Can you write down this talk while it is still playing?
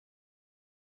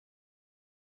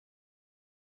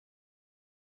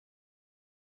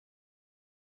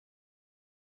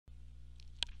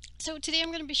So today I'm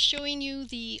going to be showing you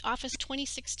the Office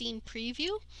 2016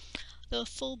 preview. The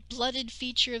full-blooded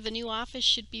feature of the new Office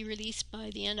should be released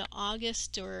by the end of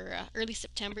August or early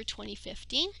September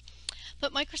 2015.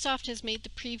 But Microsoft has made the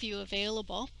preview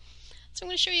available. So I'm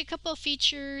going to show you a couple of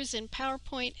features in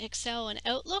PowerPoint, Excel, and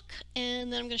Outlook,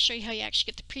 and then I'm going to show you how you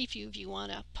actually get the preview if you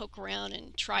want to poke around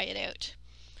and try it out.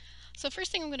 So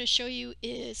first thing I'm going to show you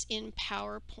is in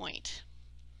PowerPoint.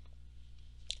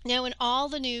 Now in all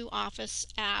the new Office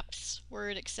apps,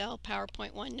 Word, Excel,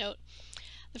 PowerPoint, OneNote,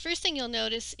 the first thing you'll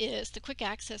notice is the quick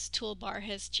access toolbar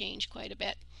has changed quite a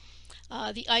bit.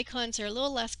 The icons are a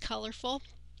little less colorful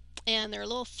and they're a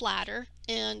little flatter,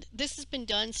 and this has been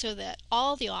done so that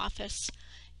all the Office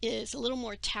is a little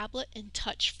more tablet and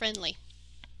touch friendly.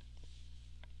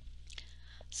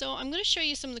 So I'm going to show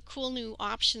you some of the cool new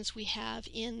options we have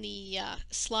in the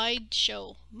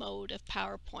slideshow mode of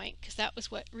PowerPoint, because that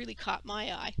was what really caught my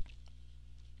eye.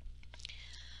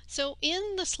 So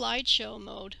in the slideshow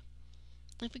mode,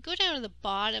 if we go down to the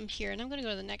bottom here, and I'm going to go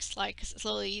to the next slide because it's a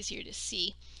little easier to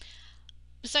see,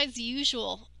 besides the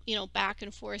usual, back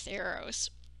and forth arrows,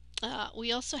 we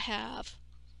also have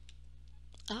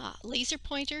laser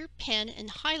pointer, pen, and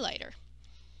highlighter.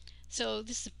 So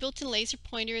this is a built-in laser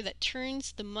pointer that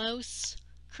turns the mouse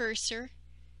cursor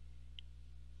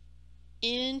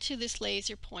into this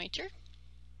laser pointer.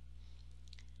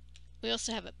 We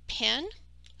also have a pen,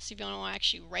 so if you want to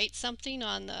actually write something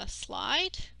on the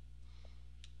slide.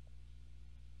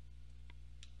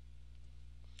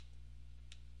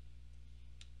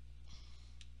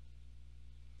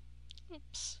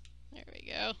 Oops, there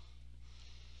we go.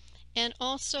 And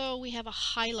also we have a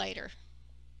highlighter.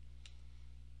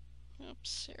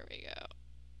 Oops, there we go.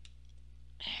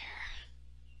 There.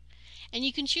 And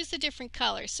you can choose the different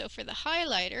colors. So for the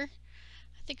highlighter,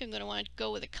 I think I'm going to want to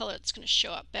go with a color that's going to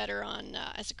show up better on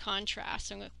as a contrast.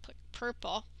 So I'm going to put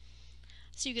purple.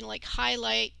 So you can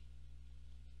highlight.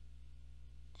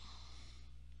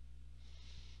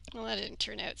 Well, that didn't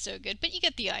turn out so good, but you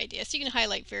get the idea. So you can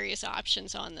highlight various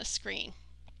options on the screen.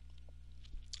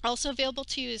 Also available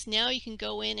to you is now you can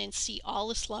go in and see all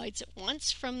the slides at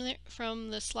once from the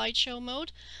slideshow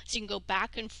mode. So you can go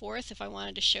back and forth. If I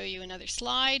wanted to show you another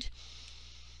slide,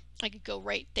 I could go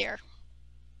right there.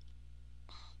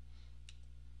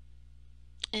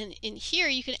 And in here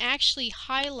you can actually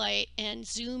highlight and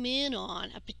zoom in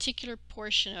on a particular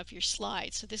portion of your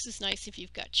slide. So this is nice if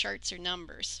you've got charts or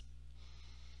numbers.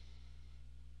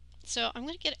 So I'm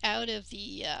going to get out of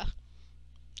the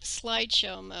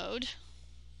slideshow mode.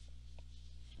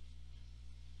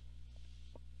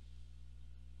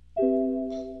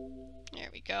 There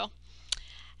we go.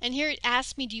 And here it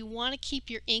asks me, do you want to keep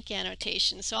your ink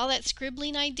annotation? So all that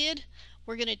scribbling I did,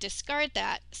 we're going to discard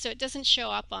that so it doesn't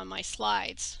show up on my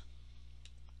slides.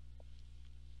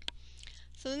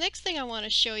 So the next thing I want to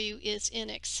show you is in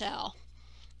Excel.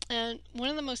 And one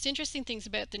of the most interesting things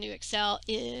about the new Excel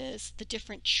is the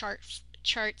different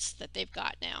charts that they've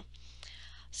got now.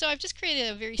 So I've just created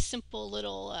a very simple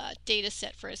little data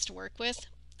set for us to work with.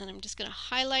 And I'm just going to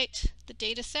highlight the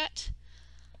data set,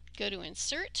 go to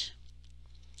Insert,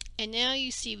 and now you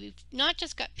see we've not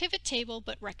just got pivot table,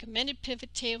 but recommended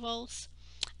pivot tables,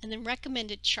 and then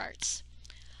recommended charts.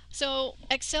 So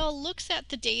Excel looks at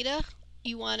the data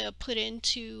you want to put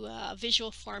into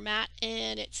visual format,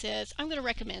 and it says, I'm going to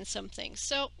recommend some things.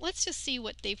 So let's just see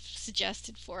what they've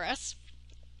suggested for us.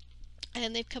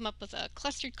 And they've come up with a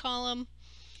clustered column,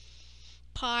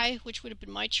 pie, which would have been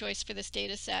my choice for this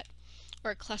data set, or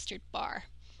a clustered bar.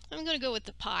 I'm going to go with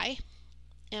the pie,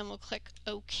 and we'll click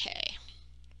OK.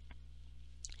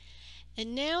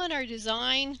 And now in our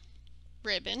design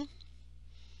ribbon,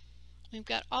 we've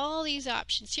got all these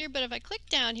options here, but if I click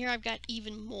down here, I've got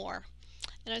even more.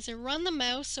 And as I run the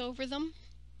mouse over them,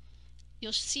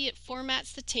 you'll see it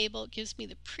formats the table. It gives me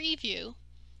the preview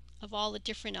of all the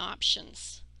different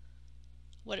options,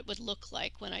 what it would look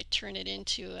like when I turn it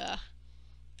into a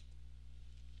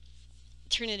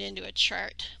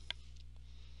chart.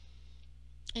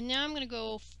 And now I'm going to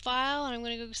go File, and I'm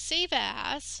going to go Save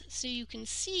As, so you can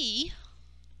see.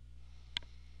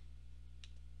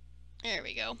 There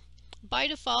we go. By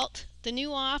default, the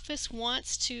new Office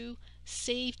wants to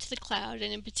save to the cloud,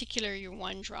 and in particular your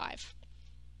OneDrive.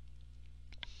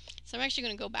 So I'm actually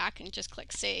going to go back and just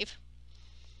click Save.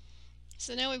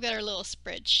 So now we've got our little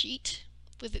spreadsheet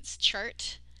with its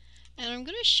chart, and I'm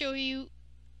going to show you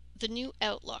the new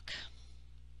Outlook.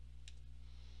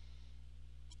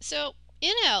 So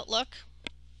in Outlook,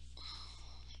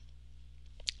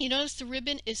 you notice the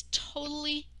ribbon is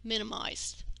totally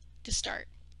minimized to start.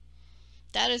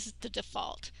 That is the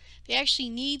default. If you actually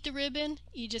need the ribbon,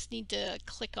 you just need to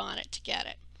click on it to get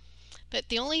it. But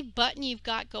the only button you've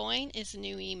got going is a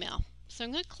new email. So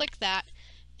I'm going to click that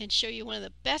and show you one of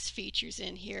the best features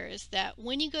in here is that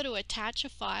when you go to attach a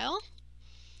file,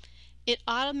 it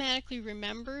automatically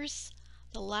remembers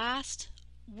the last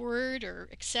Word or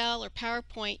Excel or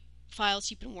PowerPoint files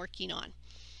you've been working on.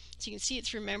 So you can see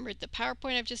it's remembered the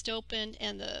PowerPoint I've just opened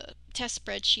and the test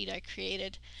spreadsheet I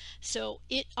created. So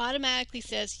it automatically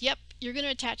says, yep, you're going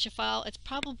to attach a file. It's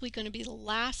probably going to be the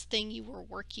last thing you were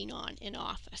working on in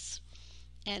Office.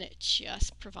 And it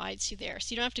just provides you there.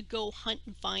 So you don't have to go hunt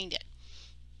and find it.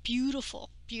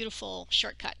 Beautiful, beautiful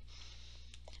shortcut.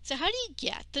 So how do you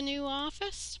get the new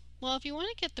Office? Well, if you want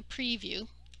to get the preview,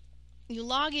 you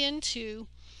log into,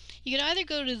 you can either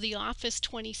go to the Office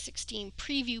 2016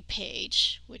 preview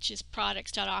page, which is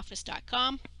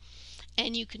products.office.com,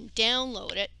 and you can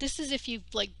download it. This is if you've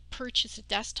purchased a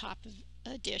desktop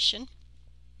edition.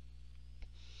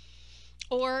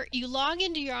 Or you log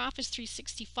into your Office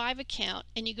 365 account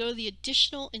and you go to the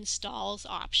additional installs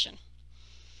option.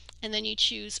 And then you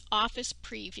choose Office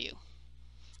Preview.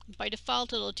 By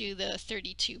default it'll do the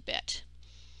 32-bit.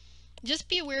 Just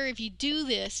be aware if you do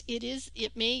this,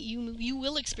 you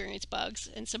will experience bugs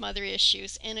and some other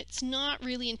issues, and it's not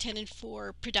really intended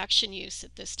for production use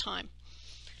at this time.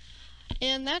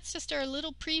 And that's just our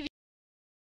little preview.